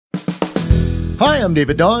Hi, I'm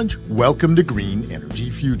David Dodge. Welcome to Green Energy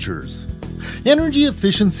Futures. Energy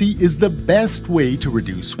efficiency is the best way to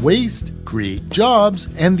reduce waste, create jobs,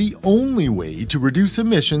 and the only way to reduce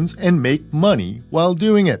emissions and make money while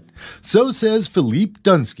doing it. So says Philippe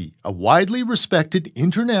Dunsky, a widely respected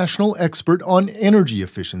international expert on energy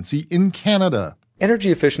efficiency in Canada. Energy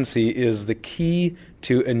efficiency is the key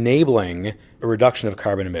to enabling a reduction of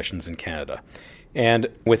carbon emissions in Canada. And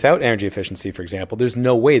without energy efficiency, for example, there's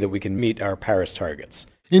no way that we can meet our Paris targets.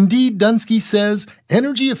 Indeed, Dunsky says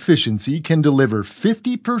energy efficiency can deliver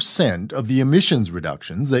 50% of the emissions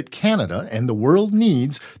reductions that Canada and the world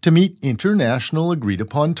needs to meet international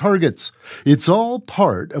agreed-upon targets. It's all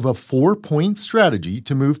part of a 4-point strategy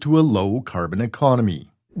to move to a low-carbon economy.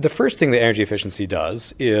 The first thing that energy efficiency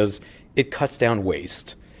does is it cuts down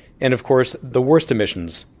waste. And of course, the worst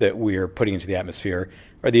emissions that we're putting into the atmosphere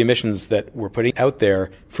are the emissions that we're putting out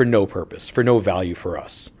there for no purpose, for no value for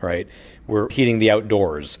us, right? We're heating the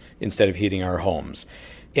outdoors instead of heating our homes.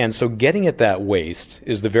 And so getting at that waste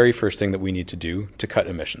is the very first thing that we need to do to cut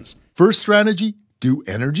emissions. First strategy, do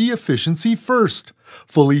energy efficiency first.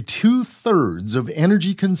 Fully 2/3 of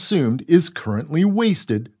energy consumed is currently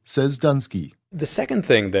wasted, says Dunsky. The second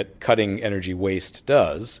thing that cutting energy waste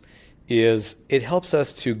does is it helps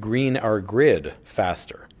us to green our grid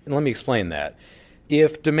faster. And let me explain that.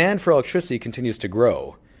 If demand for electricity continues to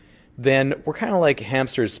grow, then we're kind of like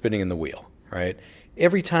hamsters spinning in the wheel, right?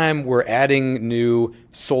 Every time we're adding new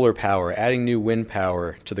solar power, adding new wind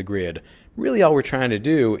power to the grid, really all we're trying to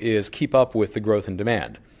do is keep up with the growth in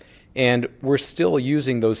demand. And we're still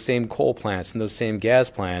using those same coal plants and those same gas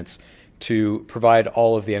plants to provide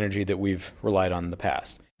all of the energy that we've relied on in the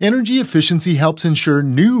past. Energy efficiency helps ensure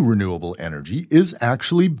new renewable energy is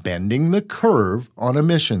actually bending the curve on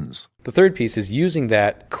emissions. The third piece is using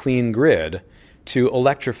that clean grid to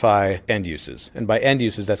electrify end uses. And by end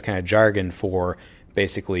uses, that's kind of jargon for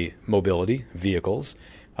basically mobility, vehicles,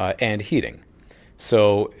 and heating.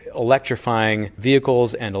 So electrifying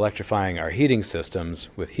vehicles and electrifying our heating systems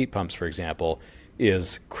with heat pumps, for example,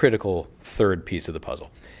 is critical third piece of the puzzle.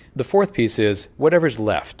 The fourth piece is whatever's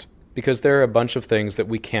left. Because there are a bunch of things that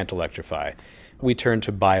we can't electrify. We turn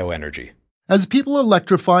to bioenergy. As people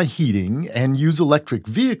electrify heating and use electric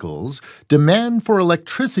vehicles, demand for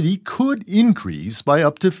electricity could increase by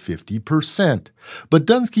up to 50%. But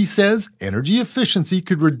Dunsky says energy efficiency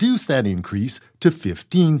could reduce that increase to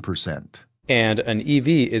 15%. And an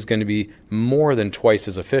EV is going to be more than twice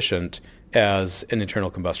as efficient as an internal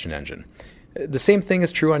combustion engine. The same thing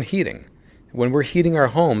is true on heating. When we're heating our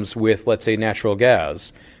homes with, let's say, natural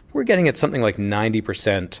gas, we're getting at something like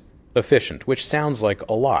 90% efficient, which sounds like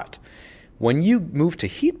a lot. When you move to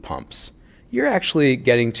heat pumps, you're actually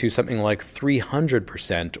getting to something like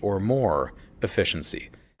 300% or more efficiency.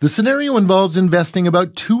 The scenario involves investing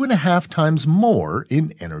about 2.5 times more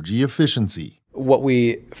in energy efficiency. What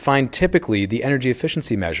we find typically, the energy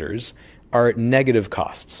efficiency measures are negative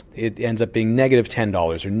costs. It ends up being negative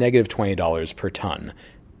 $10 or negative $20 per ton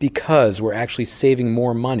because we're actually saving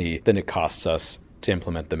more money than it costs us to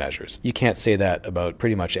implement the measures. You can't say that about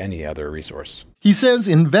pretty much any other resource. He says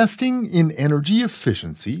investing in energy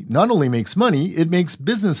efficiency not only makes money, it makes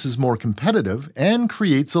businesses more competitive and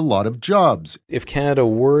creates a lot of jobs. If Canada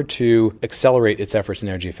were to accelerate its efforts in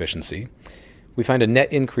energy efficiency, we find a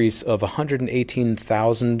net increase of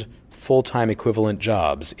 118,000 full-time equivalent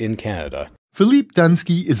jobs in Canada. Philippe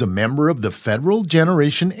Dunsky is a member of the Federal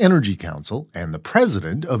Generation Energy Council and the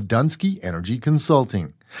president of Dunsky Energy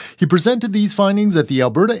Consulting. He presented these findings at the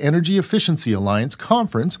Alberta Energy Efficiency Alliance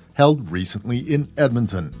conference held recently in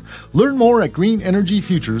Edmonton. Learn more at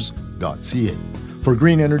greenenergyfutures.ca. For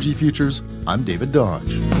Green Energy Futures, I'm David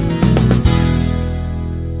Dodge.